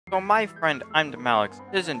So my friend I'm Alex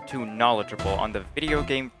isn't too knowledgeable on the video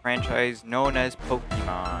game franchise known as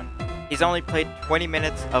Pokémon. He's only played 20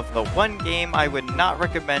 minutes of the one game I would not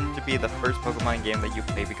recommend to be the first Pokémon game that you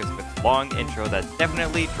play because of its long intro that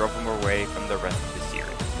definitely drove him away from the rest of the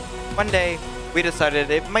series. One day, we decided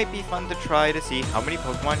it might be fun to try to see how many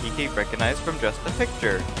Pokémon he could recognize from just a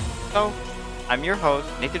picture. So, I'm your host,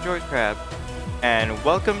 Naked Joy's Crab, and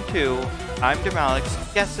welcome to I'm Alex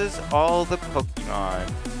Guesses All the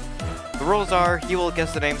Pokémon. The rules are, he will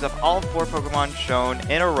guess the names of all 4 Pokémon shown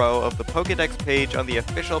in a row of the Pokédex page on the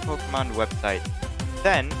official Pokémon website.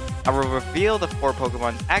 Then, I will reveal the 4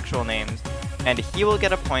 Pokémon's actual names, and he will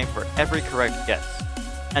get a point for every correct guess.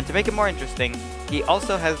 And to make it more interesting, he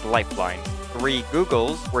also has lifelines, 3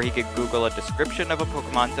 Googles, where he could Google a description of a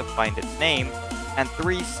Pokémon to find its name, and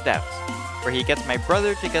 3 steps, where he gets my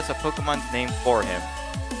brother to guess a Pokémon's name for him.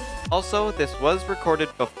 Also, this was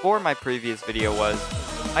recorded before my previous video was.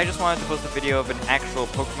 I just wanted to post a video of an actual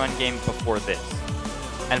Pokemon game before this.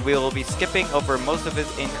 And we will be skipping over most of his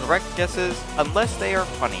incorrect guesses, unless they are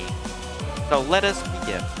funny. So let us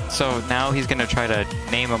begin. So now he's gonna try to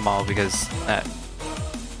name them all because, I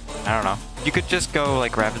don't know. You could just go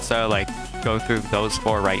like rapid style, like go through those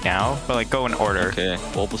 4 right now, but like go in order. Okay,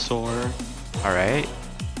 Bulbasaur. Alright.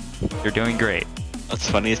 You're doing great. What's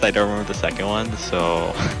funny is I don't remember the second one,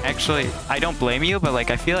 so... Actually, I don't blame you, but like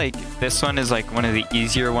I feel like this one is like one of the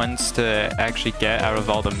easier ones to actually get out of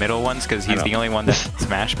all the middle ones because he's the only one that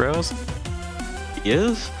Smash Bros. He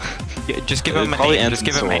is? Yeah, just give him a name. Just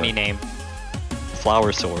give him any name.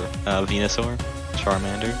 Flowersaur, Venusaur,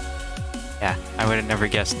 Charmander. Yeah, I would have never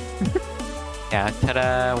guessed. Yeah,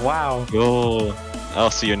 ta-da! Wow. Yo. Oh,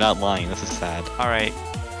 so you're not lying. This is sad. All right,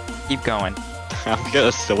 keep going. I've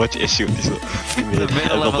got so much issue with these The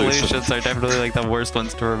middle evolutions are definitely like the worst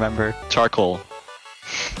ones to remember. Charcoal.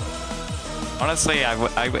 Honestly, I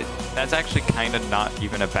would. That's actually kind of not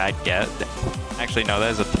even a bad guess. Actually, no, that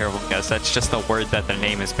is a terrible guess. That's just the word that the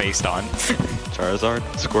name is based on. Charizard,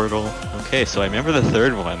 Squirtle. Okay, so I remember the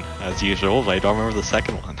third one as usual, but I don't remember the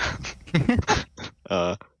second one.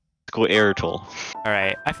 Squirtle. All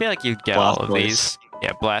right, I feel like you get all of these.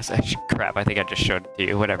 Yeah, Blast. Crap, I think I just showed it to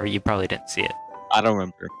you. Whatever, you probably didn't see it. I don't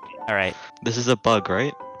remember. Alright. This is a bug,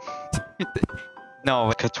 right?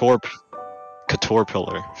 No.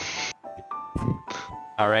 Caterpillar.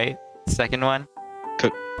 Alright. Second one?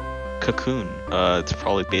 Cocoon. It's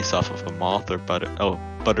probably based off of a moth or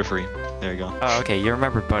Butterfree. There you go. Oh, okay, you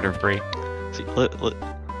remember Butterfree. See,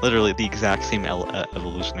 literally the exact same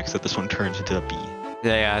evolution, except this one turns into a bee.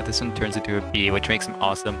 Yeah, this one turns into a bee, which makes him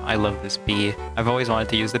awesome. I love this bee. I've always wanted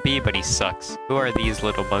to use the bee, but he sucks. Who are these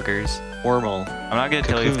little buggers? Wormhole. I'm not gonna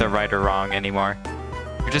tell you if they're right or wrong anymore.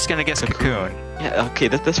 You're just gonna guess Cocoon. Yeah, okay,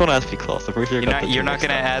 this one has to be close. I'm pretty sure you're not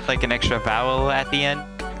gonna add like an extra vowel at the end?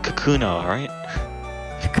 Kakuno, alright?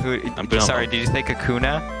 Sorry, did you say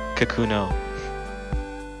Kakuna? Kakuno.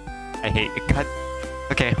 I hate it. Cut.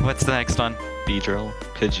 Okay, what's the next one? Beedrill.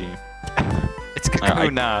 Pidgey. It's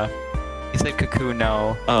Kakuna. You said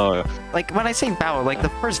Kakuno. Oh. Like, when I say vowel, like, the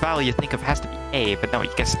first vowel you think of has to be A, but no, you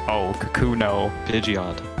guess O, Kakuno.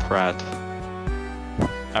 Pidgeot. Prat.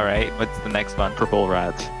 Alright, what's the next one? Purple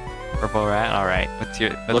rat. Purple rat? Alright, what's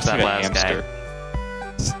Looks that like last a hamster.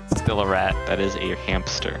 guy? Still a rat. That is a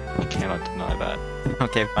hamster. You cannot deny that.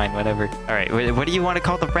 Okay, fine, whatever. Alright, what do you want to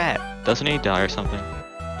call the rat? Doesn't he die or something?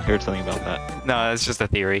 I heard something about that. No, that's just a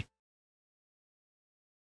theory.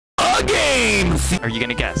 Games! Are you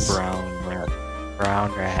gonna guess? Brown rat.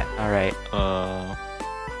 Brown rat. Alright.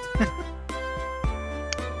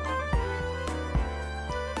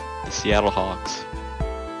 The Seattle Hawks.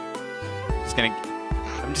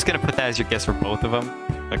 I'm just gonna put that as your guess for both of them.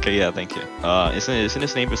 Okay, yeah, thank you. Isn't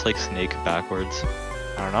his name just like Snake backwards?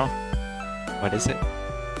 I don't know. What is it?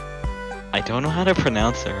 I don't know how to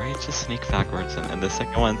pronounce it, right? It's just Snake backwards, and the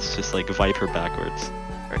second one's just like Viper backwards.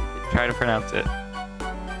 Try to pronounce it.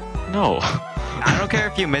 No. I don't care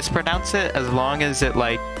if you mispronounce it, as long as it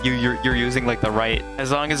like you're using like the right.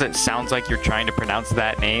 As long as it sounds like you're trying to pronounce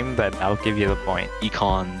that name, then I'll give you the point.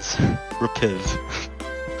 Econs. Rapiv.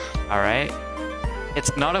 All right.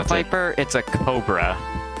 It's not a viper. It's a cobra.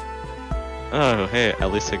 Oh, hey, at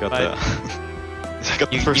least I got the. I got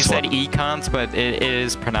the first you said one. econs, but it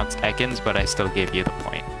is pronounced ekans, but I still give you the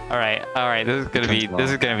point. All right. This is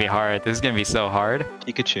gonna be hard. This is gonna be so hard.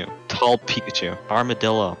 Pikachu. Tall Pikachu.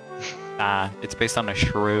 Armadillo. It's based on a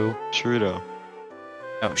shrew. Shrudo.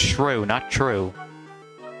 No, shrew, not true.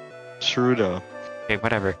 Shrudo. Okay,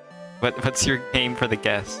 whatever. What's your name for the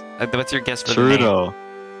guess? What's your guess for the name? Shrudo.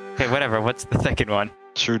 Okay, whatever. What's the second one?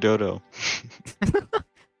 Shrudodo.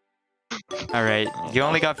 Alright, you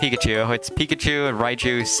only got Pikachu. It's Pikachu,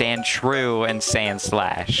 Raichu, Sandshrew, and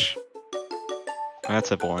Sandslash.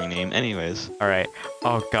 That's a boring name. Anyways. Alright.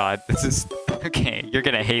 Oh god, this is... Okay, you're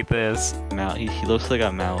gonna hate this. He looks like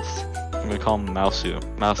a mouse. I'm gonna call him Mousu.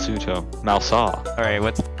 Mousuto. Mousaw. Alright,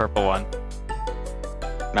 what's the purple one?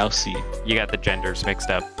 Mousy. You got the genders mixed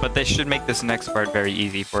up. But this should make this next part very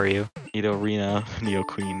easy for you. Nidorina.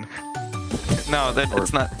 Nidoqueen. No,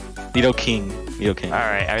 it's not... Nidoking. Nidoking.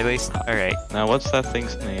 Alright, at least... Alright. Now, what's that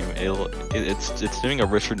thing's name? It's doing a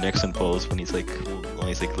Richard Nixon pose when he's like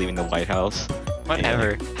leaving the White House.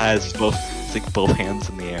 Whatever. And, has both both hands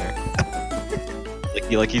in the air.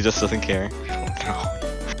 he just doesn't care. No.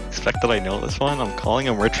 Expect that I know this one? I'm calling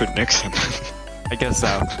him Richard Nixon. I guess so.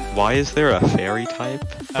 Why is there a fairy type,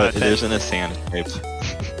 but there isn't a sand type?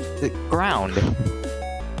 The ground.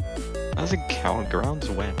 Doesn't count. Ground's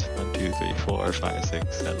wet. 1, 2, 3, 4, 5,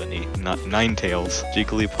 6, 7, 8, 9 tails.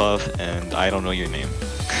 Jigglypuff, and I don't know your name.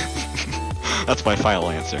 That's my final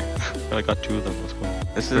answer. I got 2 of them. Let's go.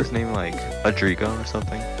 Is his name like Adrigo or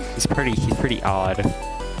something? He's pretty odd.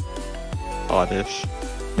 Oddish.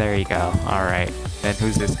 There you go. Alright. Then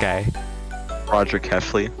who's this guy? Roger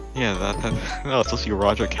Kefley. Yeah, no, it's supposed to be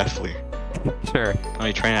Roger Kefley. Sure.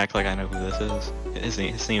 I'm trying to act like I know who this is.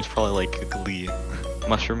 His name's probably like Glee.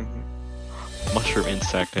 Mushroom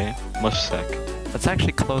insect, eh? Mushsec. That's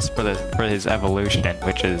actually close for his evolution,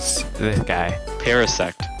 which is this guy.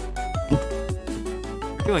 Parasect.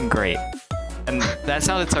 You're doing great. And that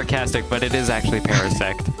sounded sarcastic, but it is actually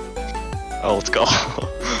Parasect. Oh, let's go.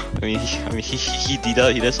 He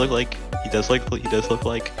does look like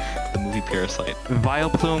the movie Parasite.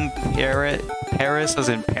 Vileplume Paris as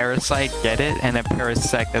in parasite, get it? And then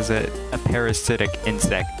Parasect as a parasitic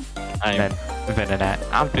insect. And then Venonat.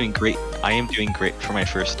 I'm doing great. I am doing great for my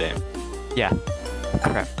first day. Yeah.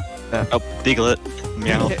 Crap. Oh, Diglett.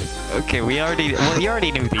 Meow. Okay, we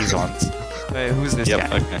already knew these ones. Who's this guy?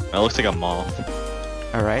 Okay. It looks like a moth.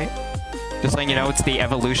 Alright. Just letting you know, it's the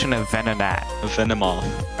evolution of Venonat. Venomoth.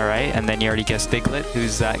 Alright, and then you already guessed Diglett.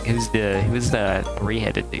 Who's the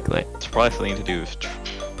 3-headed Diglett? It's probably something to do with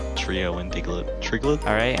Trio and Diglett. Triglet?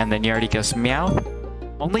 Alright, and then you already guessed Meow.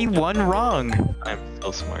 Only one wrong. I'm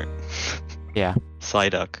so smart. Yeah.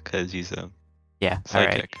 Psyduck, because he's a Alright.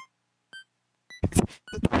 psychic.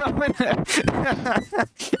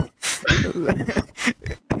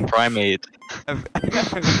 Primate. I'm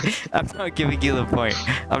not giving you the point.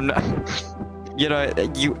 I'm not. You know,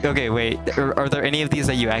 okay, wait. Are there any of these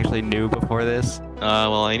that you actually knew before this?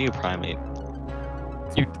 Well, I knew Primate.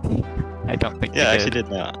 I don't think. Yeah, I actually did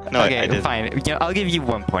that. No, okay, I did. Fine. Yeah, I'll give you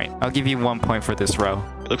 1 point. I'll give you 1 point for this row.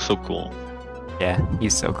 It looks so cool. Yeah,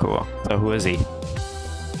 he's so cool. So who is he?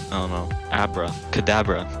 I don't know. Abra.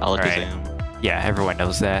 Kadabra. Alakazam. Right. Yeah, everyone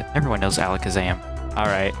knows that. Everyone knows Alakazam.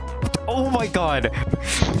 Alright. Oh my god!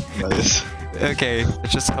 Nice. Okay,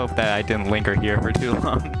 let's just hope that I didn't linger here for too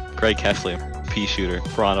long. Greg Kefley. Pea shooter.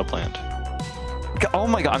 Piranha plant. Oh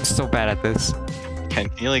my god, I'm so bad at this. Can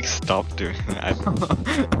you like stop doing that?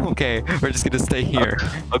 Okay, we're just gonna stay here.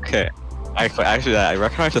 Okay. Actually, I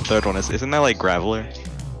recognize the third one. Isn't that like Graveler?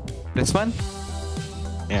 This one?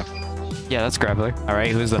 Yeah. Yeah, that's Graveler.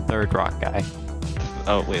 Alright, who's the third rock guy?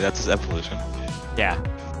 Oh, wait, that's his evolution. Yeah,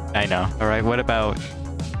 I know. Alright, what about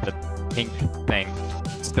the pink thing?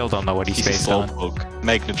 Still don't know what he's based on.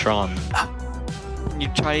 Magnetron. Can you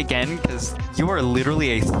try again? Because you are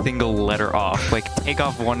literally a single letter off. Like, take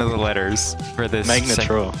off one of the letters for this.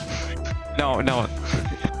 Magnetron. No.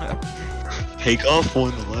 Take off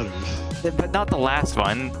one of the letters. But not the last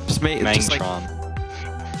one. Just make Magnetron.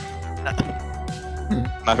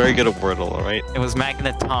 Not very good at Wordle, alright? It was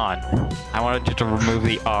Magneton. I wanted you to remove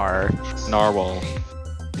the R. Narwhal.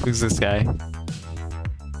 Who's this guy?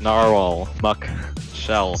 Narwhal. Muck.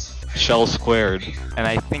 Shell. Shell squared. And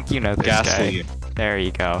I think you know this Ghastly. guy. There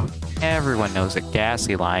you go. Everyone knows a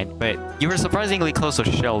Ghastly line, but you were surprisingly close to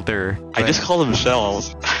Shelter. I just called him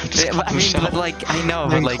Shells. But like, I know,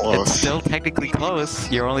 but like, it's still technically close.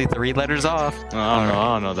 You're only 3 letters off. I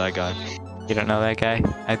don't know that guy. You don't know that guy?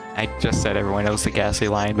 I just said everyone knows the Ghastly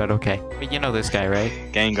line, but okay. But you know this guy, right?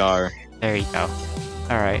 Gengar. There you go.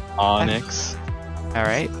 Alright. Onyx.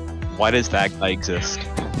 Alright. Why does that guy exist?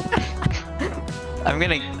 I'm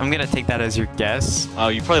gonna take that as your guess. Oh,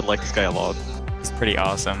 you probably like this guy a lot. It's pretty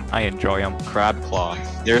awesome. I enjoy him. Crabclaw.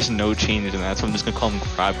 There's no change in that, so I'm just gonna call him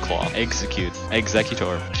Crabclaw. Execute.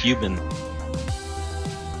 Executor. Cuban.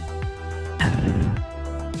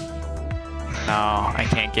 No, I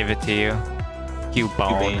can't give it to you.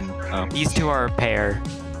 Cubone. Oh. These two are a pair,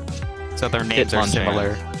 so their names are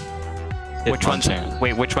similar. Which one's?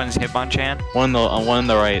 Wait, which one's Hitmonchan? One on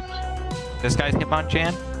the right. This guy's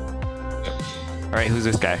Hitmonchan? Alright, who's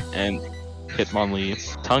this guy? And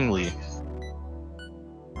Hitmonlee, Tonguely.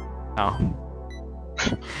 Oh.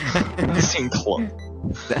 This seemed close.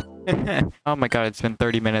 Oh my god, it's been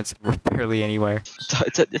 30 minutes. We're barely anywhere.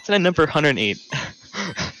 It's at number 108.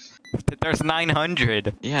 There's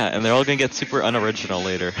 900. Yeah, and they're all gonna get super unoriginal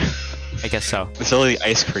later. I guess so. It's only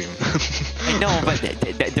ice cream. I know, but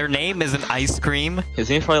their name isn't ice cream. His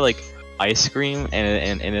name's probably like ice cream,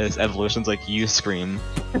 and his evolution's like you scream.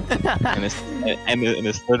 and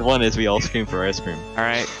his third one is we all scream for ice cream.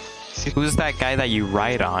 Alright. Who's that guy that you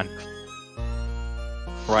ride on?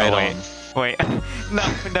 Right on. Wait. No.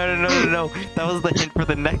 That was the hint for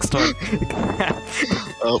the next one.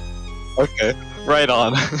 Oh. Okay. Right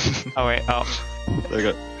on. Oh wait, oh. There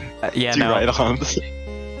you go. Yeah, Two no. ride-ons.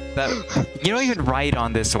 You don't even ride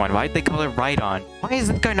on this one. Why'd they call it ride on? Why is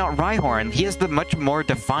this guy not Rhyhorn? He has the much more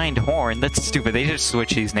defined horn. That's stupid. They just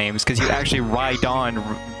switch these names because you actually ride on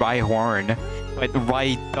Rhyhorn. But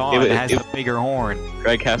Rhydon has the bigger horn.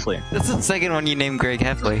 Greg Heffley. That's the second one you named Greg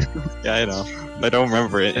Heffley. Yeah, I know. I don't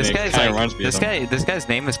remember it. This and guy's it kinda like, reminds me of him. this guy's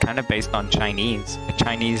name is kind of based on Chinese. A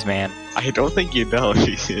Chinese man. I don't think you know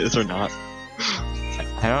if he is or not.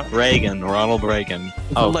 I don't. Reagan, Ronald Reagan.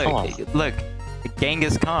 Oh, look, come on. look,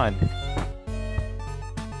 Genghis Khan.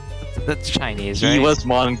 That's Chinese, right? He was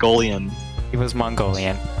Mongolian. He was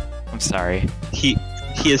Mongolian. I'm sorry. He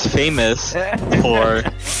is famous for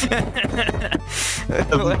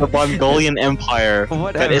the Mongolian Empire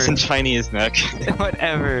Whatever. that isn't Chinese, Nick.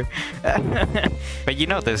 Whatever. But you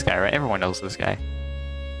know this guy, right? Everyone knows this guy.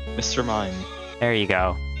 Mr. Mime. There you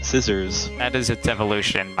go. Scissors. That is its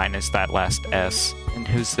evolution minus that last S. And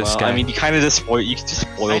who's this guy? I mean, you kind of just spoiled. You just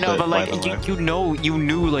spoiled I know, it, but like, by the way. you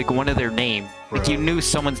knew like one of their name. Like you knew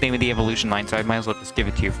someone's name in the evolution line, so I might as well just give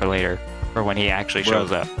it to you for later, for when he actually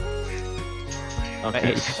shows up.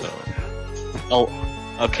 Okay, so. Oh,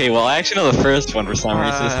 okay. Well, I actually know the first one for some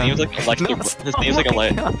reason. His name's like His name's like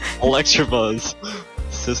Electabuzz.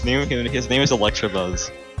 His name is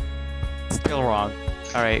Electabuzz. Still wrong.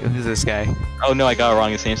 All right, who's this guy? Oh no, I got it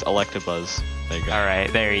wrong. His name's Electabuzz. There you go. All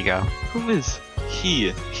right, there you go. Who is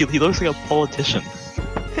he? He looks like a politician.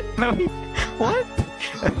 No, what?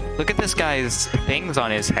 Look at this guy's things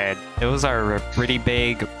on his head. Those are pretty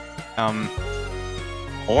big.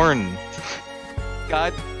 Horn.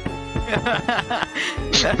 God.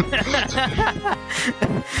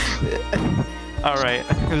 All right,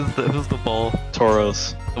 who's the bull?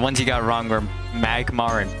 Tauros. The ones you got wrong were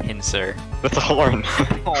Magmar and Pinsir. That's a horn.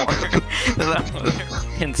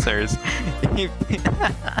 Pinsers.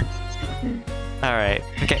 All right.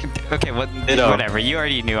 Okay. Whatever. You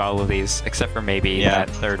already knew all of these, except for maybe that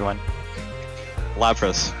third one.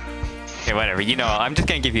 Lapras. Okay, whatever. You know, I'm just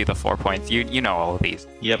gonna give you the 4 points. You know all of these.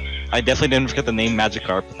 Yep. I definitely didn't forget the name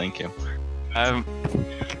Magikarp. Thank you.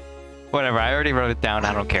 Whatever. I already wrote it down.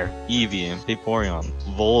 I don't care. Eevee, Vaporeon,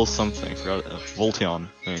 Vol something. Forgot. Volteon.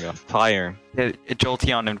 There you go. Fire.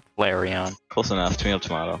 Jolteon and Flareon. Close enough.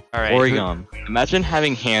 Tomato. All right. Oregon. Imagine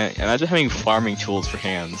having farming tools for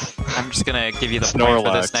hands. I'm just gonna give you the point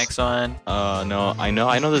for this next one. No. I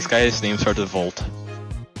know this guy's name starts with Volt.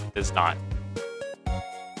 Does not.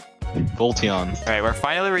 Volteon. Alright, we're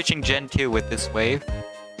finally reaching Gen 2 with this wave.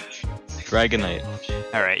 Dragonite.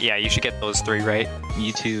 Alright, yeah, you should get those 3 right.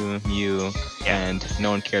 Mewtwo, Mew, and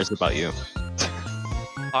no one cares about you.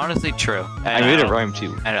 Honestly, true. I made it rhyme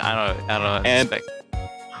too. I don't and expect.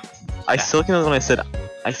 I still came out when I said,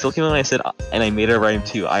 and I made it rhyme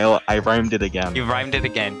too. I rhymed it again. You rhymed it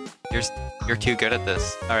again. You're too good at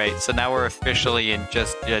this. Alright, so now we're officially in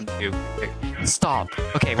just Gen 2. Stop.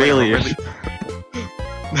 Okay, really?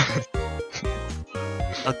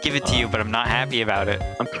 I'll give it to you, but I'm not happy about it.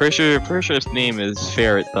 I'm pretty sure his name is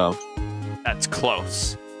Ferret though. That's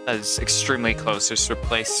close. That is extremely close. Just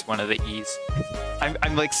replace one of the E's.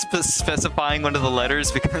 I'm like specifying one of the letters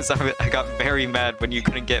because I got very mad when you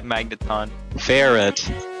couldn't get Magneton. Ferret,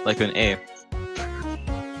 like an A.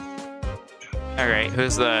 All right,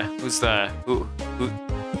 who's the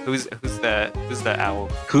owl?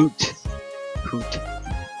 Hoot.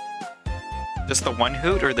 Just the one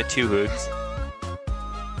hoot or the 2 hoots?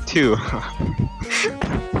 2. I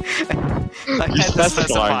had to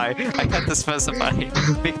specify because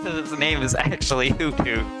his name is actually Hoot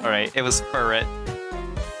Hoot. Alright, it was Furret.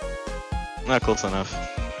 Not close enough.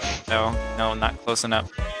 No, not close enough.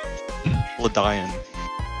 Ladion.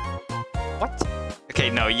 What? Okay,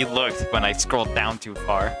 no, you looked when I scrolled down too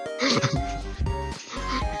far.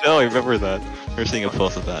 No, I remember that. We're seeing a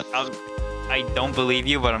post of that. I don't believe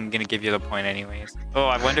you, but I'm gonna give you the point anyways. Oh,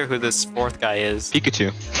 I wonder who this 4th guy is.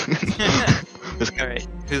 Pikachu. Alright,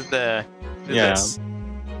 who's this?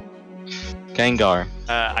 Gengar.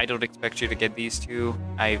 I don't expect you to get these two.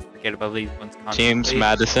 I forget about these ones constantly. James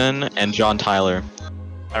Madison and John Tyler.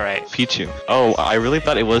 All right. Pichu. Oh, I really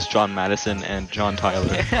thought it was John Madison and John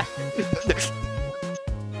Tyler.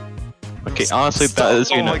 Okay, honestly, that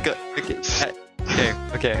is Oh my god.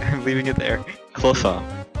 Okay, I'm leaving it there. Cleffa.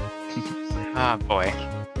 Ah, boy.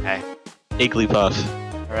 Okay. Igglypuff.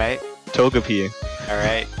 Alright. Togepi.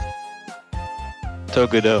 Alright.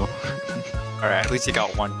 Togedeo. Alright, at least you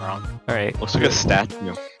got one wrong. Alright. Looks like a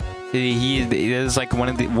statue. He is like one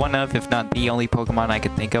of, if not the only Pokemon I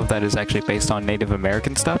could think of that is actually based on Native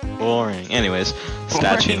American stuff. Boring. Anyways,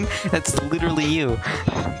 statue. Boring? That's literally you.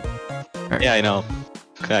 Right. Yeah, I know.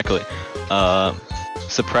 Exactly.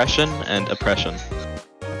 Suppression and oppression.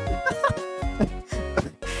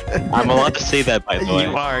 I'm allowed to say that, by the way.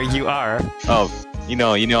 You are. Oh, you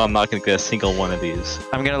know, I'm not gonna get a single one of these.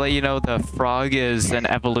 I'm gonna let you know the frog is an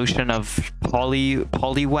evolution of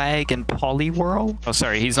Poliwag and Poliwhirl. Oh,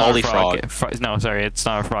 sorry, he's not a frog. No, sorry, it's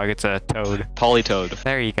not a frog. It's a toad. Politoad.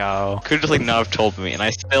 There you go. Could just like not have told me, and I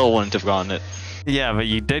still wouldn't have gotten it. Yeah, but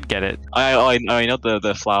you did get it. I know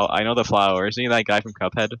the flower. I know the flower. Isn't he that guy from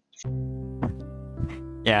Cuphead?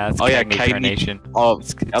 Yeah, it's Kagni Carnation. Oh,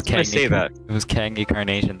 it's I was gonna say that. It was Kagni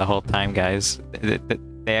Carnation the whole time, guys.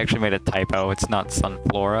 They actually made a typo. It's not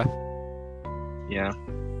Sunflora. Yeah.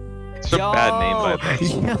 It's a bad name, by the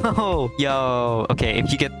way. Yo. Okay,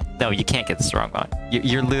 if you get you can't get this wrong one.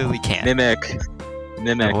 You literally can't. Mimic.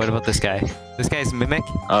 Oh, what about this guy? This guy's Mimic?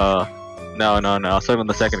 No. I was talking about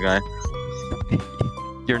the second guy.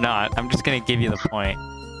 You're not. I'm just gonna give you the point.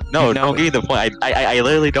 No, don't give me the point. I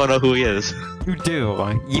literally don't know who he is. You do.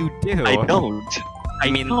 You do. I don't.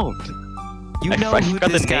 I mean, don't. You know who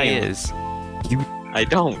this guy is. I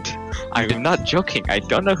don't. I'm not joking. I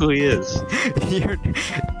don't know who he is.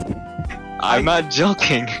 I'm not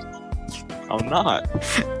joking. I'm not.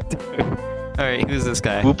 Alright, who's this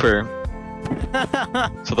guy? Wooper.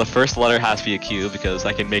 So the first letter has to be a Q because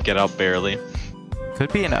I can make it out barely.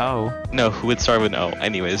 Could be an O. No, who would start with an O?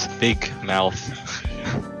 Anyways, big mouth.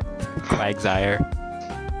 Quagsire.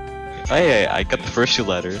 Hey, I got the first two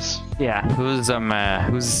letters. Yeah. Who's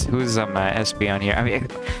Espeon here? I mean,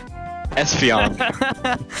 Espeon.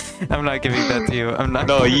 I'm not giving that to you. I'm not.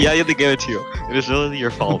 No, yeah, you have to give it to you. It is really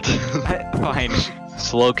your fault. Fine.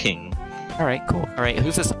 Slowking. All right, cool. All right,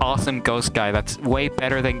 who's this awesome ghost guy that's way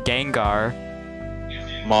better than Gengar?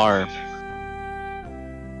 Mar.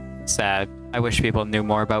 Sad. I wish people knew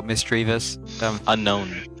more about Misdreavus.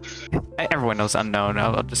 Unknown. Everyone knows Unknown.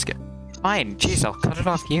 I'll just get. Fine. Jeez, I'll cut it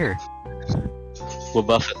off here.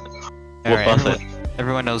 Wobbuffet. Wobbuffet.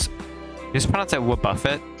 Everyone knows. You just pronounce that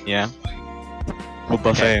Wobbuffet? Yeah.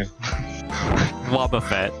 Wobbuffet.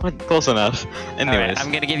 Wobbuffet. Close enough. Anyways. Right,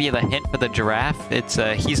 I'm gonna give you the hint for the giraffe. It's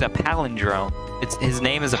he's a palindrome. His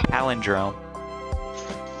name is a palindrome.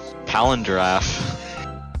 Palindrome.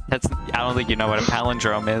 I don't think you know what a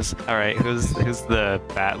palindrome is. All right, who's the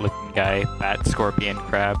bat-looking guy? Bat, scorpion,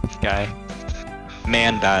 crab guy.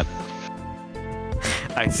 Man-bat.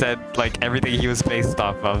 I said like everything he was based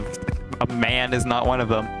off of. A man is not one of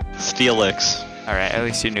them. Steelix. All right, at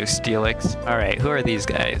least you knew Steelix. All right, who are these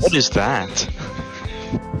guys? What is that?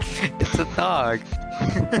 It's a dog.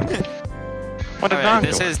 What a dog! dog?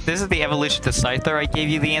 This is the evolution to Scyther I gave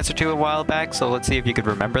you the answer to a while back. So let's see if you could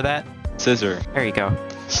remember that. Scissor. There you go.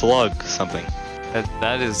 Slug something.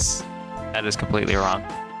 That is completely wrong.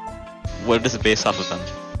 What is it based off of then?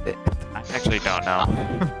 I actually don't know.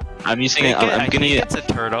 I'm using it. I'm gonna. It's a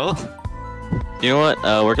turtle. You know what?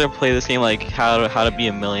 We're gonna play this game like how to be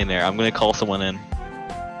a millionaire. I'm gonna call someone in.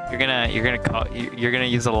 You're gonna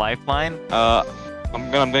use a lifeline.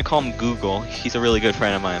 I'm gonna call him Google. He's a really good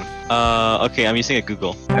friend of mine. Okay, I'm using a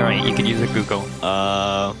Google. All right, you can use a Google.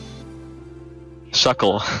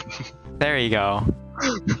 Shuckle. There you go.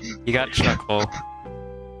 You got Shuckle.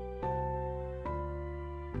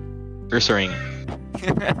 Ursaring.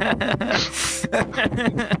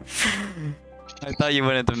 I thought you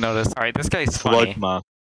wouldn't have noticed. Alright, this guy's funny. Slugma.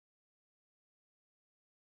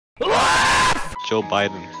 Joe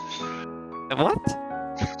Biden. What?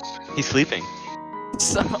 He's sleeping.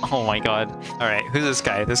 Oh my god. Alright, who's this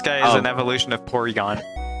guy? This guy is an evolution of Porygon.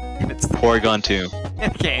 It's Porygon 2.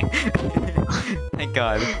 Okay. Thank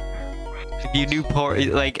god. If you knew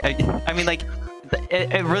I mean like,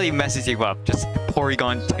 it really messes you up. Just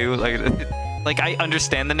Porygon 2, like I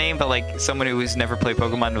understand the name, but like someone who's never played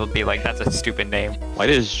Pokemon will be like, that's a stupid name. Why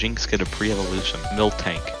does Jinx get a pre-evolution?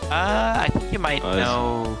 Miltank. I think you might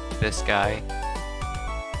know this guy.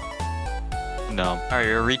 No. Alright,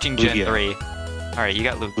 you're reaching Gen 3. Alright, you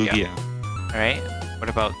got Lugia. Alright, what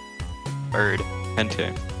about Bird?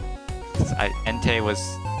 Entei. Entei was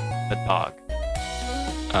the dog.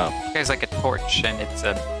 Oh, This guy's like a torch, and it's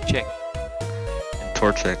a chick.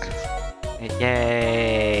 Torchic.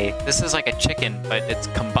 Yay! This is like a chicken, but it's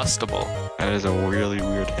combustible. That is a really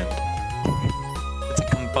weird hint. It's a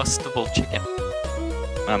combustible chicken.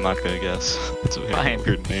 I'm not gonna guess. It's a Fine.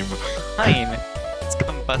 weird name. Fine. It's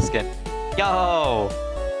combuskin. Yo!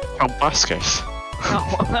 Proboscis.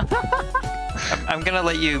 I'm gonna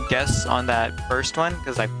let you guess on that first one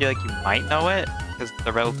because I feel like you might know it because it's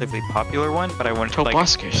a relatively popular one, but I wouldn't like.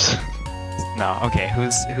 Proboscis. No. Okay.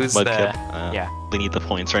 Who's Mudkip. the? Yeah. We need the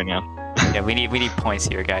points right now. Yeah. We need points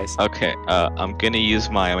here, guys. Okay. I'm gonna use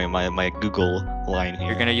my Google line here.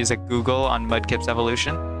 You're gonna use a Google on Mudkip's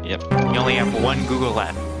evolution. Yep. You only have one Google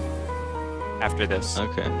left after this.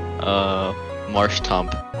 Okay. Marsh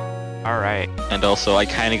Tomp. All right. And also, I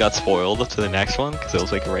kind of got spoiled to the next one because it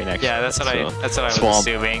was like right next. Yeah, that's what I was Swamp.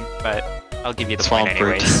 assuming, but I'll give you the Swamp point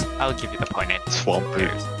Fruit. anyways. I'll give you the point anyways.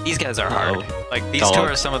 Swampert. These guys are hard. Like these Dog. two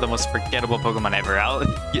are some of the most forgettable Pokemon ever.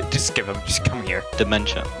 Just give them. Just come here.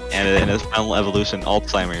 Dementia. And in its final evolution,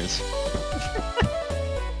 Alzheimer's.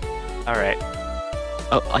 All right.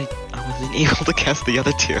 Oh, I wasn't able to guess the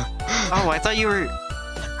other two. Oh, I thought you were.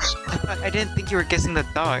 I didn't think you were guessing the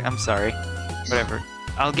dog. I'm sorry. Whatever.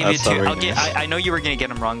 I'll give That's you two. not I'll very give. nice. I know you were gonna get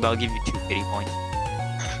them wrong, but I'll give you 2 pity points.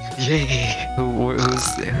 Yay!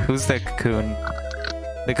 Who's the cocoon?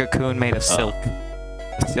 The cocoon made of silk.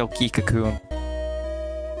 A silky cocoon.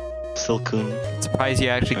 Silcoon. Surprised you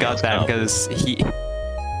actually Okay, got let's that go. because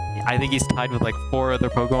I think he's tied with like 4 other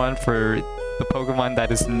Pokemon for the Pokemon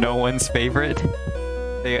that is no one's favorite.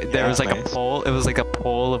 There Yeah, was like nice. a poll. It was like a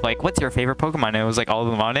poll of like, what's your favorite Pokemon? And it was like all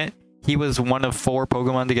of them on it. He was one of 4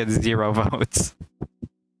 Pokemon to get 0 votes.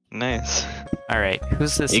 Nice. All right,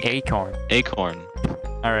 who's this acorn? Acorn.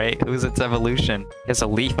 All right, who's its evolution? It has a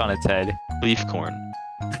leaf on its head. Leaf corn.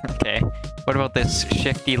 Okay. What about this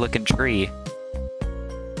shifty looking tree?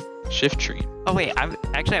 Shift tree. Oh wait, I would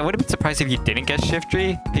have been surprised if you didn't get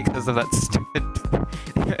Shiftry because of that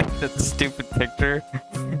stupid picture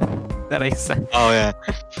that I sent. Oh yeah.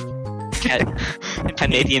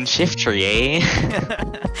 Canadian shift tree, eh?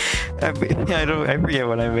 I forget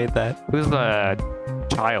when I made that. Who's the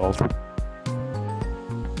child?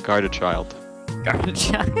 Guard a child. Garden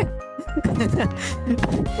child.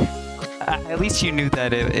 At least you knew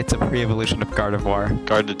that it's a pre-evolution of Gardevoir.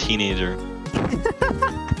 Guard a teenager.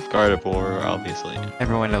 Gardevoir, obviously.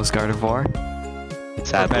 Everyone knows Gardevoir. For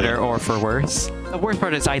Sadly. better or for worse. The worst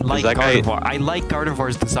part is I like that guy- Gardevoir. I like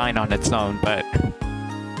Gardevoir's design on its own, but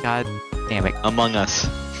god damn it. Among Us.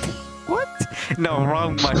 What? No,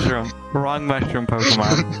 wrong mushroom. Wrong mushroom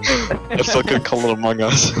Pokemon. I still could call it Among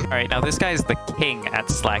Us. Alright, now this guy's the king at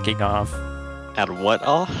slacking off. At what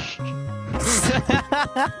off?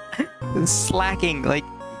 Slacking, like...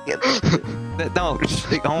 No,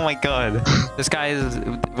 oh my god. This guy is...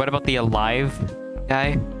 What about the alive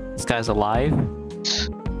guy? This guy's alive?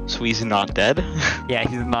 So he's not dead? Yeah,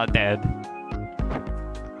 he's not dead.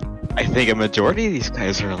 I think a majority of these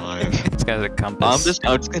guys are alive. This guy's a compass.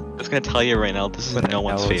 I'm just gonna tell you right now, this is With no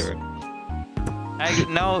one's nose. favorite.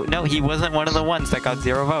 No, he wasn't one of the ones that got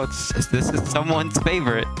 0 votes. This is someone's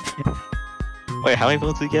favorite. Wait, how many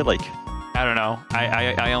votes did he get? Like, I don't know.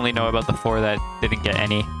 I only know about the 4 that didn't get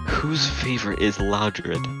any. whose favorite is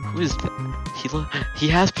Loudred? Who is that? He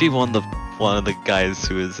has to be one of the guys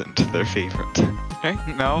who isn't their favorite. Right?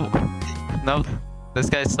 No. This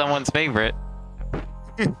guy's someone's favorite.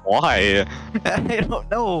 Why? I don't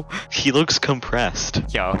know. He looks compressed.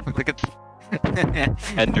 Yo, look at.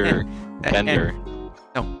 Bender.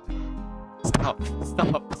 No. Stop.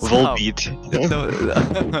 Volbeat.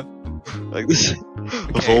 No. Like this. Okay,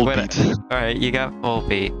 Volbeat. Alright, you got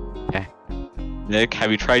Volbeat. Okay. Nick,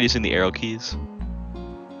 have you tried using the arrow keys?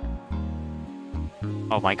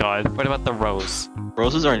 Oh my god. What about the rose?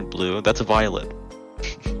 Roses aren't blue, that's a violet.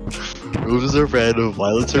 Roses are red,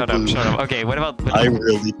 violets are blue. Shut up. Okay, what about... I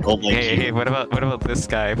really don't like you. Hey, what about this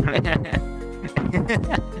guy? what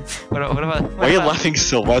about... Why are you laughing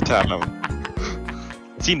so much at him?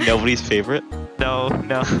 Is he nobody's favorite? No.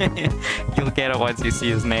 You'll get it once you see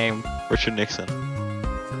his name. Richard Nixon.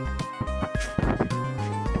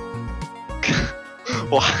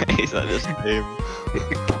 Why is that his name?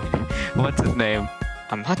 What's his name?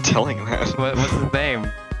 I'm not telling that. What's his name?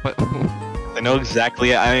 What? I know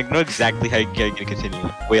exactly how you're gonna continue.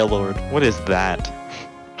 Whale Lord. What is that?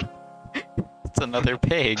 It's another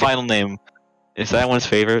pig. Final name. Is that one's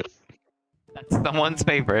favorite? That's someone's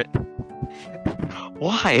favorite.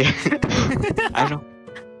 Why? I don't.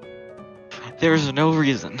 There's no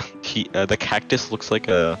reason. The cactus looks like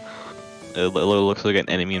looks like an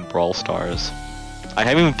enemy in Brawl Stars. I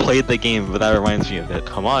haven't even played the game, but that reminds me of it.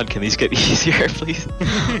 Come on, can these get easier, please?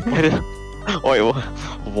 Wait,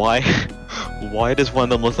 why does one of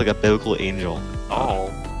them look like a biblical angel? Oh.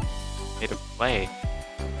 Way to play.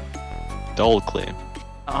 Doll clay.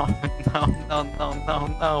 Oh,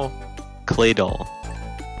 no. Clay doll.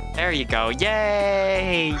 There you go.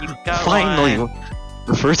 Yay! You got Finally! one.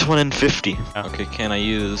 The first one in 50. Oh. Okay, can I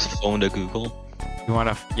use phone to Google? You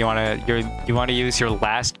wanna use your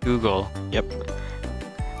last Google. Yep.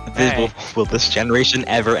 Hey. Will this generation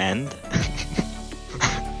ever end?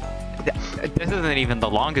 This isn't even the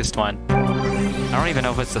longest one. I don't even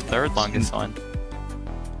know if it's the third longest one.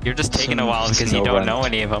 You're just taking a while because you don't know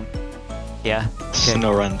any of them. Yeah. Okay.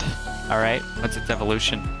 Snorunt. Alright, what's its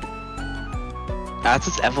evolution? That's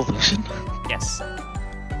its evolution? Yes.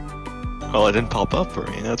 Well, it didn't pop up for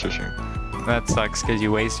me, that's for sure. That sucks because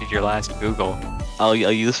you wasted your last Google. I'll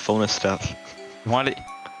use phone as stuff. You want it?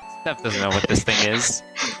 Steph doesn't know what this thing is.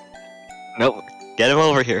 Nope. Get him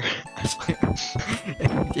over here.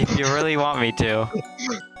 If you really want me to.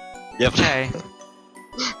 Yep. Okay.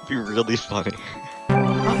 It'd be really funny.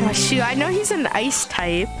 Oh shoot, I know he's an ice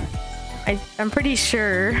type. I'm pretty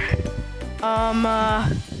sure. Oh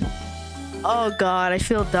god, I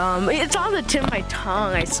feel dumb. It's on the tip of my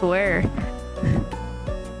tongue, I swear.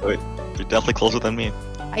 Wait, you're definitely closer than me.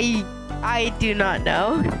 I do not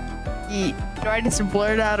know. Do I just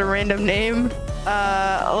blurt out a random name?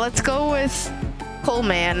 Let's go with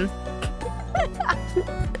Coleman.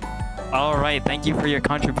 Alright, thank you for your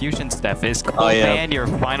contribution, Steph. Is Coleman your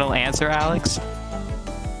final answer, Alex?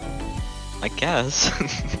 I guess.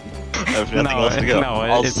 I have nothing else to go.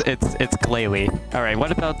 No, it's Glalie. Alright,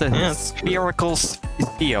 what about the spherical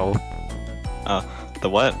spiel? The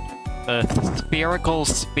what? The spherical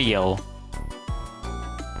spiel.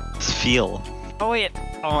 Spiel. Oh wait.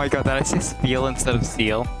 Oh my god, did I say spiel instead of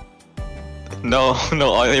seal? No,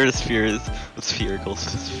 all I heard is spherical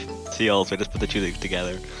seals. I just put the two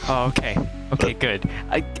together. Oh, okay. Okay, good.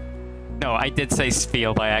 I did say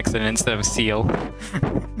spiel by accident instead of seal.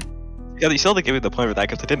 Yeah, you still have to give me the point for that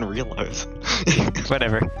because I didn't realize.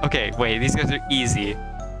 Whatever. Okay, wait, these guys are easy.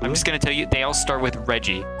 I'm just gonna tell you, they all start with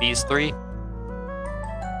Reggie. These three?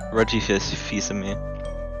 Reggie Fils-Aimé.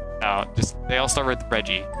 No, they all start with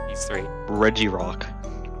Reggie. These three. Reggie Rock.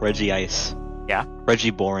 Reggie Ice. Yeah?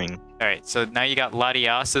 Reggie Boring. Alright, so now you got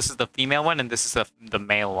Latios. This is the female one, and this is the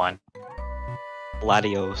male one.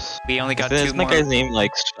 Latios. We only got two Isn't more. that guy's name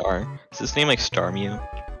like Star? Is his name like Star Mew? No.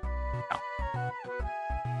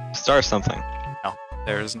 Star something. No,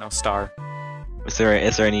 there is no star. Is there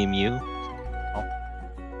any Mew? No.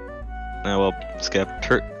 No, well, skip.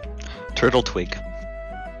 Turtle Twig.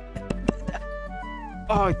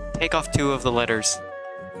 Oh, take off two of the letters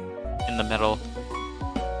in the middle.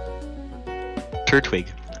 Turtwig.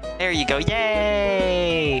 There you go.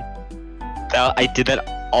 Yay! I did that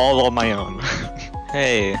all on my own.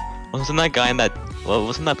 Hey, wasn't that guy in that? Well,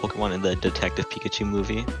 wasn't that Pokemon in the Detective Pikachu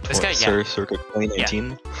movie? This guy, yeah. Circa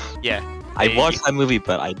 2019. Yeah. I watched that movie,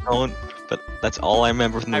 but I don't. But that's all I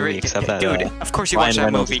remember from the movie, except that. Dude, of course you Ryan watched that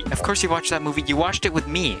Reynolds. movie. Of course you watched that movie. You watched it with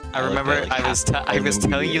me. I remember like I was movie.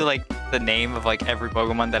 telling you like the name of like every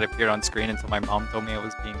Pokemon that appeared on screen until my mom told me I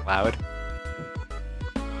was being loud.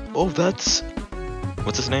 Oh, that's.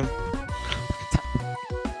 What's his name?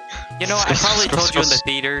 You know, I probably told you in the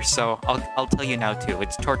theater, so I'll tell you now too.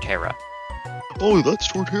 It's Torterra. Oh, that's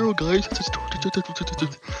Torterra, guys. That's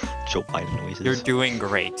Joe Biden noises. You're doing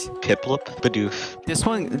great. Piplup, Bidoof. This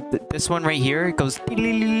one right here goes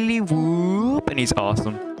whoop, and he's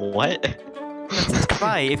awesome. What? That's his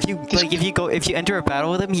cry. If you enter a battle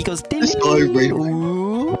with him, he goes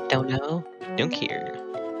whoop. Don't know. Don't care.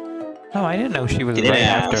 Oh, I didn't know she was right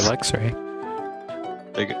after Luxray.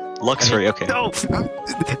 Luxray, okay. No!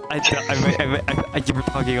 You were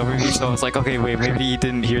talking over me, so I was like, okay, wait, maybe you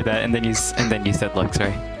didn't hear that, and then you said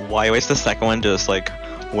Luxray. Why waste the second one just like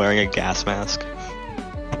wearing a gas mask?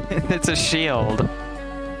 It's a shield.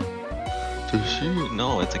 It's a shield?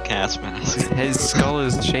 No, it's a gas mask. His skull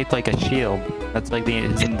is shaped like a shield. That's like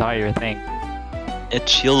his entire thing. It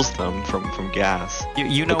shields them from gas.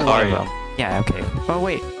 You know one of them. Yeah, okay. Oh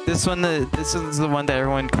wait, this is the one that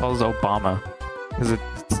everyone calls Obama. Because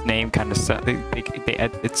its name kind of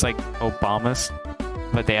it's like Obama's,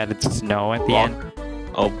 but they added snow at the end.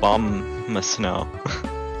 Obama snow.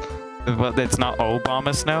 Well, it's not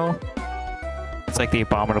Obama snow. It's like the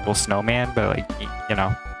abominable snowman, but like you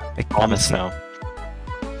know, like Obama snow.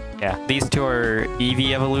 Yeah, these two are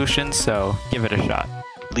EV evolutions, so give it a shot.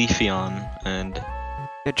 Leafeon and.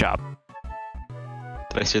 Good job.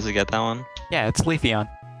 Did I seriously get that one? Yeah, it's Leafeon.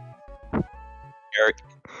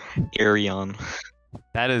 Arion.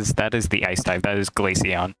 That is the ice type. That is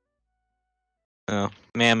Glaceon. Oh,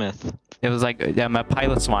 Mammoth. It was like a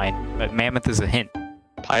Piloswine, but Mammoth is a hint.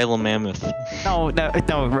 Mammoth. No,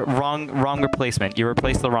 wrong replacement. You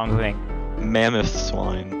replaced the wrong thing. Mammoth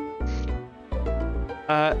swine.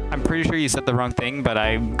 I'm pretty sure you said the wrong thing, but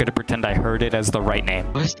I'm gonna pretend I heard it as the right name.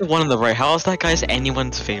 What's the one on the right? How is that guy's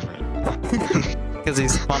anyone's favorite? Because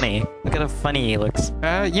he's funny. Look at how funny he looks.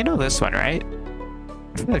 You know this one, right?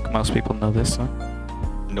 I feel like most people know this one.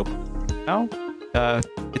 Nope. No?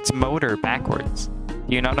 It's motor backwards.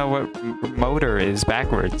 Do you not know what motor is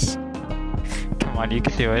backwards? Come on, you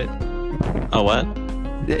can do it. Oh, what?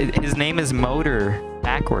 His name is Motor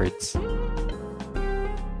backwards.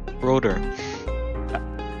 Rotor.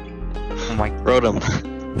 Oh my. Rotom.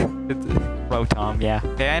 Rotom, yeah.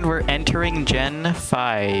 And we're entering Gen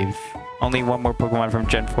 5. Only one more Pokemon from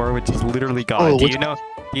Gen 4, which is literally God. Oh, do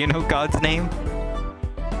you know God's name?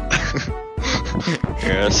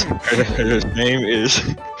 Yes. His name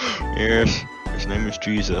is. Yes. His name is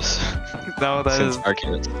Jesus. No, that Since is.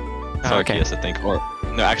 Arceus. It's Oh, okay. Arceus, I think. Or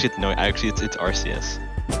no, actually, it's Arceus.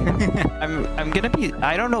 I'm gonna be.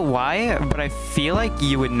 I don't know why, but I feel like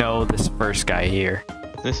you would know this first guy here.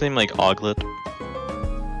 Is his name like Oglet?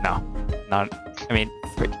 No, not. I mean,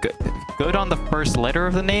 good on the first letter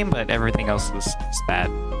of the name, but everything else is bad.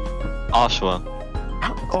 Oshwa.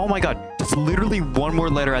 Oh my God! Just literally one more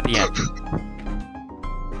letter at the end.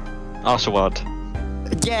 Oshawott.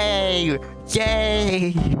 Yay!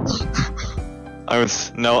 Yay!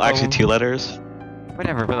 Actually 2 letters.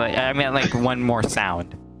 Whatever, but like, I mean, like one more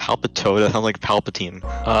sound. Palpitoad, that sounds like Palpatine.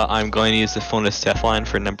 I'm going to use the phone Steph line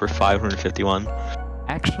for number 551.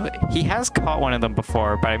 Actually, he has caught one of them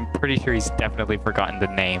before, but I'm pretty sure he's definitely forgotten the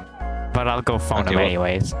name. But I'll go phone him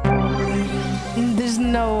anyways. There's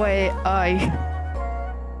no way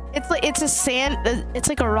it's a sand. It's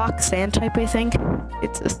like a rock sand type, I think.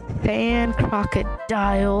 It's a sand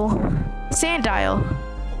crocodile. Sandile.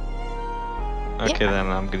 Okay, Yeah. then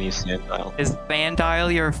I'm gonna use Sandile. Is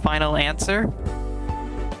Sandile your final answer?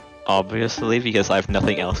 Obviously, because I have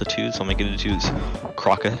nothing else to choose, so I'm gonna choose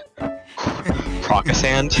Crocosand.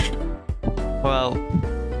 Well,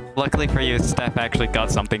 luckily for you, Steph actually got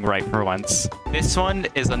something right for once. This one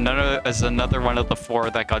is another one of the 4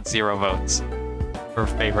 that got 0 votes for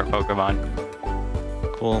favorite Pokemon.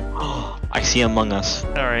 Cool. I see Among Us.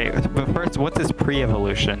 All right, but first, what's his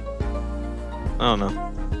pre-evolution? I don't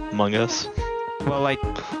know. Among Us. Well, like,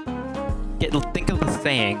 think of the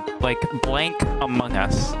saying, like, blank Among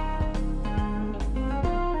Us.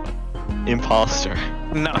 Imposter.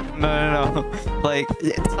 No. Like,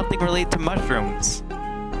 it's something related to mushrooms.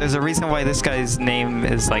 There's a reason why this guy's name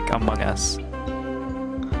is, like, Among Us.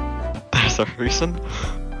 There's a reason?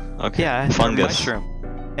 Okay. Yeah, Fungus. mushroom.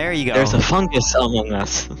 There you go. There's a fungus Among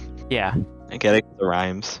Us. Yeah. I get it, the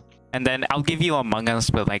rhymes. And then I'll give you Among Us,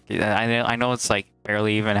 but like I know it's like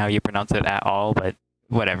barely even how you pronounce it at all, but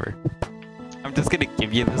whatever. I'm just gonna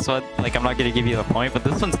give you this one. Like I'm not gonna give you the point, but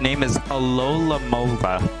this one's name is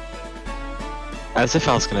Alolamova. As if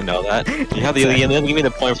I was gonna know that. You have the give me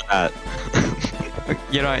the point for that.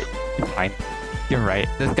 You know what? You're fine. You're right.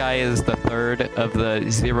 This guy is the 3rd of the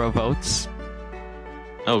 0 votes.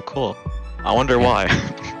 Oh, cool. I wonder why.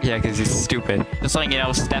 Yeah, because he's stupid. Just like, you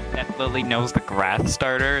know, Steph definitely knows the grass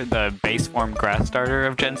starter, the base form grass starter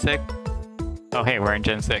of Gen 6. Oh, hey, we're in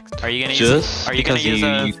Gen 6. Are you gonna use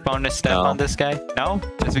a bonus step on this guy? No?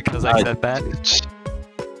 Just because I said that?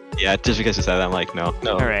 Yeah, just because you said that, I'm like, no.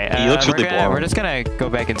 Alright, He looks really boring. we're just gonna go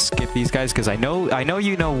back and skip these guys, because I know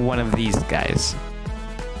you know one of these guys.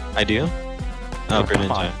 I do? Oh,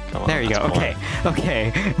 Greninja. Come on. There you go. Boring.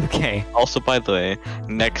 Okay. Also, by the way,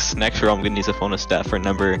 next row I'm gonna use a phone step for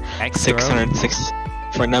number 606.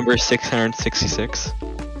 For number 666.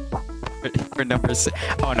 For number 6.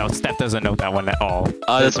 Oh no, Steph doesn't know that one at all.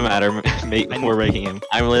 Oh, it doesn't matter. We're making him.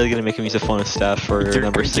 I'm literally gonna make him use a phone step for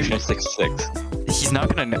number 666. He's not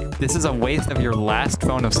gonna know. This is a waste of your last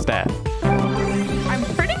phone of Steph. I'm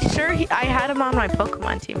pretty sure I had him on my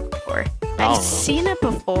Pokemon team before. I've seen it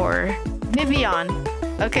before. Vivian.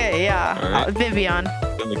 Okay, yeah. Right. Vivian.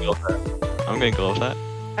 I'm gonna go with that.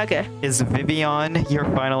 Okay. Is Vivian your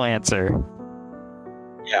final answer?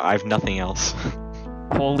 Yeah, I have nothing else.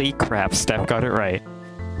 Holy crap, Steph got it right.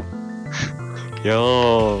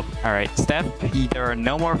 Yo. Alright, Steph, there are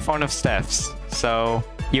no more phone of Stephs. So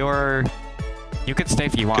you could stay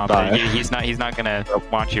if you want, Goodbye. but he's not gonna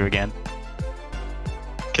want you again.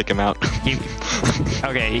 Kick him out.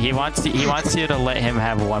 Okay, he wants you to let him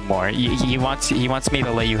have one more. He wants me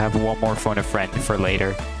to let you have one more phone a friend for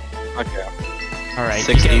later. Okay. All right.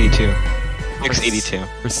 682. 682.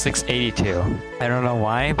 For 682. I don't know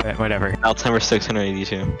why, but whatever. Now number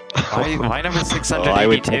 682. Why number Oh, I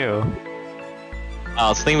would- 682? I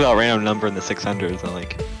was thinking about a random number in the 600s and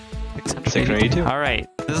like 682. Alright,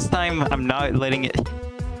 this time I'm not letting it.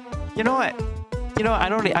 You know what? You know, I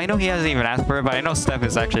know he hasn't even asked for it, but I know Steph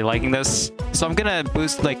is actually liking this. So I'm gonna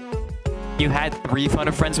boost, like, you had 3 fun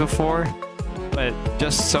of friends before, but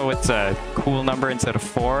just so it's a cool number instead of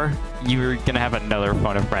 4, you're gonna have another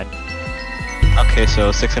fun of friend. Okay,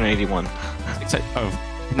 so 681. Oh,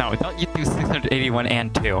 no, don't you do 681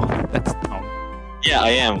 and 2. That's dumb. Yeah, I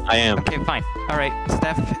am. Okay, fine. Alright,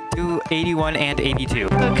 Steph, do 81 and 82.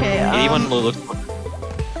 Okay. 81 looks.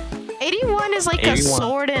 81 is like 81. a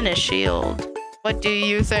sword and a shield. What do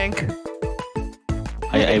you think?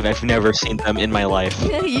 I've never seen them in my life.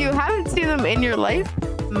 You haven't seen them in your life?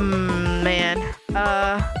 Man.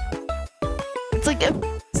 It's like it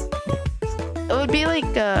would be like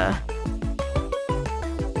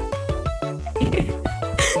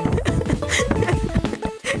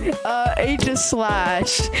Aegis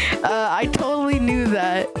Slash. I totally knew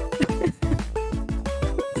that.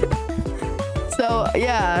 So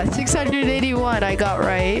yeah, 681 I got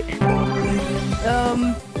right.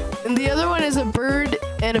 And the other one is a bird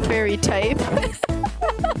and a fairy type.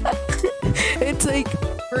 It's like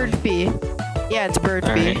bird fee. Yeah, it's bird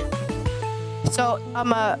fee. So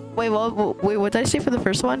wait, what did I say for the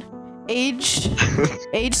first one? Age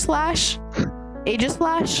slash? Aegis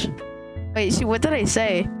Slash? Wait, see, what did I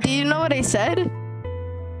say? Do you know what I said?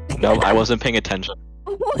 No, I wasn't paying attention.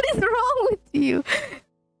 What is wrong with you?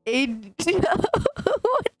 What did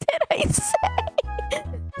I say?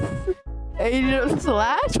 Aegis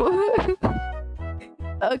Slash?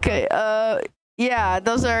 Okay, yeah,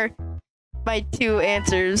 those are my 2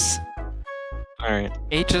 answers. Alright.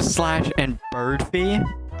 Aegis Slash and bird fee?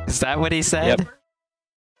 Is that what he said? Yep.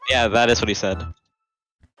 Yeah, that is what he said.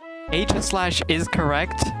 Aegis Slash is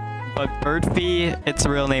correct, but bird fee, its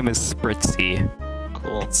real name is Spritzy.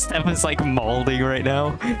 Cool. Steph is like molding right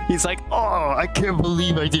now. He's like, oh, I can't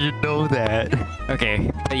believe I didn't know that. Okay,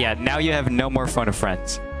 but yeah, now you have no more fun of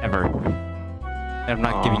friends, ever. I'm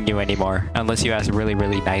not giving you any more, unless you ask really,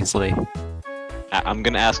 really nicely. I'm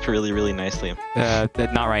gonna ask really, really nicely.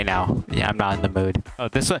 Not right now. Yeah, I'm not in the mood. Oh,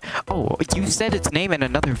 this one. Oh, you said its name in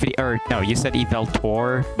another video. Or, no, you said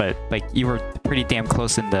Eveltor, but, like, you were pretty damn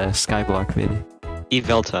close in the Skyblock video.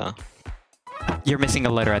 Evelta. You're missing a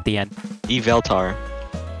letter at the end. Eveltar.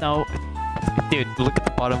 No. Dude, look at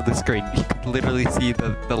the bottom of the screen. You could literally see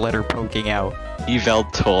the letter poking out.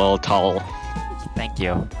 Eveltol. Thank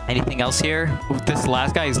you. Anything else here? This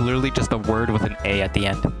last guy is literally just a word with an A at the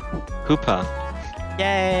end. Hoopa.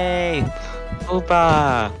 Yay!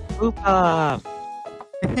 Hoopa. Hoopa.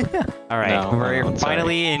 Alright, No, we're I'm sorry.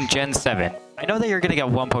 finally in Gen 7. I know that you're gonna get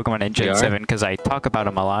one Pokemon in We Gen are? 7 because I talk about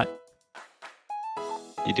him a lot.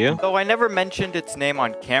 You do? Though I never mentioned its name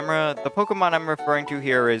on camera, the Pokemon I'm referring to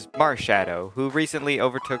here is Marshadow, who recently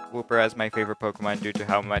overtook Wooper as my favorite Pokemon due to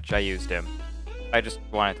how much I used him. I just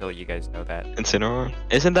wanted to let you guys know that. Incineroar?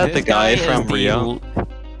 Isn't that This the guy is from the Rio?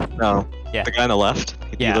 No. Yeah. The guy on the left?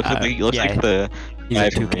 Yeah, He looks yeah. like the He's guy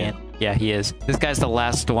a from toucan. Yeah, he is. This guy's the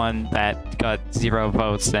last one that got 0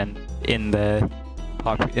 votes and in the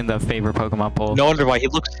favorite Pokemon poll. No wonder why he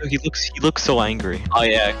looks so angry. Oh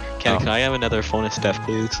yeah. Can I have another phone of Steph,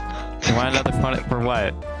 please? You want another fun for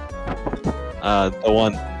what? The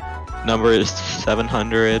one number is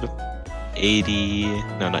 780.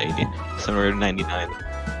 No, not 80. 799.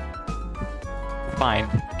 Fine.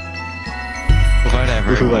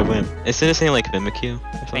 Whatever. Ooh, I win. Isn't his name like Mimikyu? or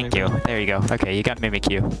something Thank like you. that? There you go. Okay, you got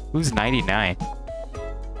Mimikyu. Who's 99?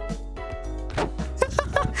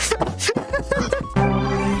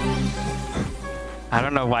 I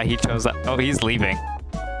don't know why he chose that. Oh, he's leaving.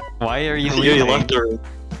 Why are you You leaving? left her.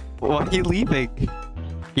 Why are you leaving?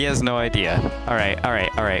 He has no idea. Alright.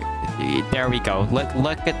 There we go.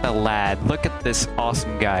 Look at the lad. Look at this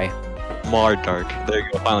awesome guy. Mardark. There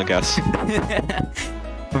you go. Final guess.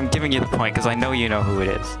 I'm giving you the point because I know you know who it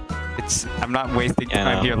is. I'm not wasting Yeah,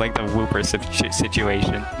 time no. here like the Wooper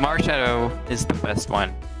situation. Marshadow is the best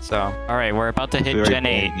one. So, alright, we're about to hit Very Gen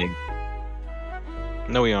 8. balding.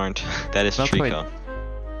 No, we aren't. That is That's wait. Trico.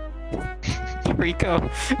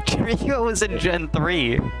 Trico was in Gen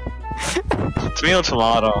 3. Tomato,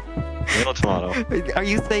 tomato. Tomato, tomato. Are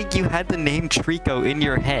you saying you had the name Trico in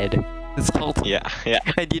your head this whole time? Yeah.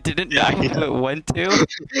 And you didn't know Yeah, who it went to?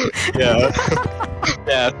 Yeah.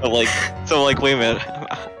 Yeah, so like, wait a minute.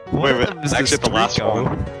 One Wait a of minute. them is Actually, the last Trico.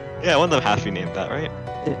 one. Yeah, one of them has to be named that, right?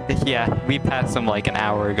 Yeah, we passed him like an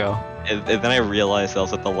hour ago. And then I realized that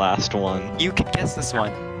was at the last one. You could guess this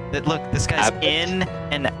one. Look, this guy's Apple. in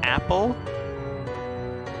an apple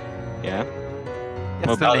Yeah? Guess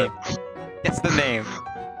What the about name. Guess the name.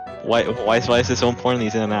 Why is it so important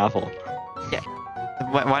he's in an apple?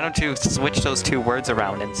 Why don't you switch those two words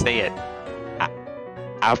around and say it?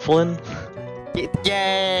 Applin?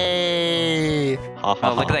 Yay! Ha ha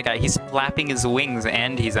Oh, look ha. at that guy. He's flapping his wings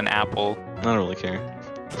and he's an apple. I don't really care.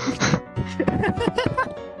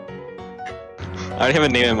 I already have a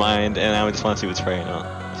name in mind, and I just want to see what's right now.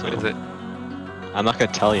 So What is it? I'm not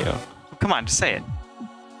gonna tell you. Come on, just say it.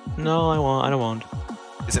 No, I won't. I don't want.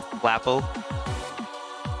 Is it Flapple?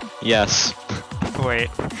 Yes. Wait,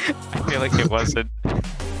 I feel like it wasn't.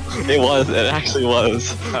 It was. It actually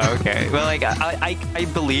was. Oh, okay. Well, like I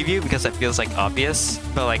believe you because it feels like obvious,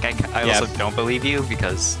 but like I Yeah. also don't believe you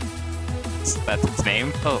because that's its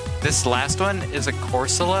name. Oh, this last one is a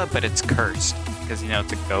Corsola, but it's cursed because you know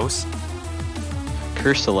it's a ghost.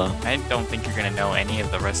 Cursula. I don't think you're gonna know any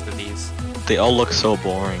of the rest of these. They all look so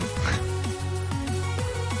boring.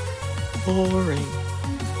 Boring.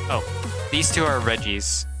 These two are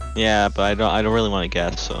Reggies. Yeah, but I don't really want to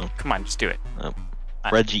guess. So Come on, just do it.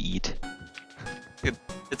 Reggie eat.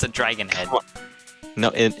 It's a dragon head. Come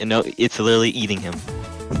No, it's literally eating him.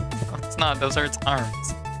 It's not. Those are its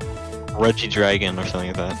arms. Reggie Dragon or something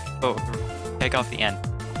like that. Oh, take off the end.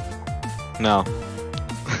 No.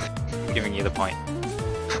 I'm giving you the point.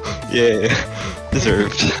 Yeah.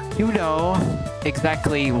 Deserved. You know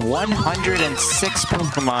exactly 106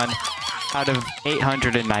 Pokemon out of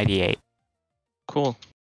 898. Cool.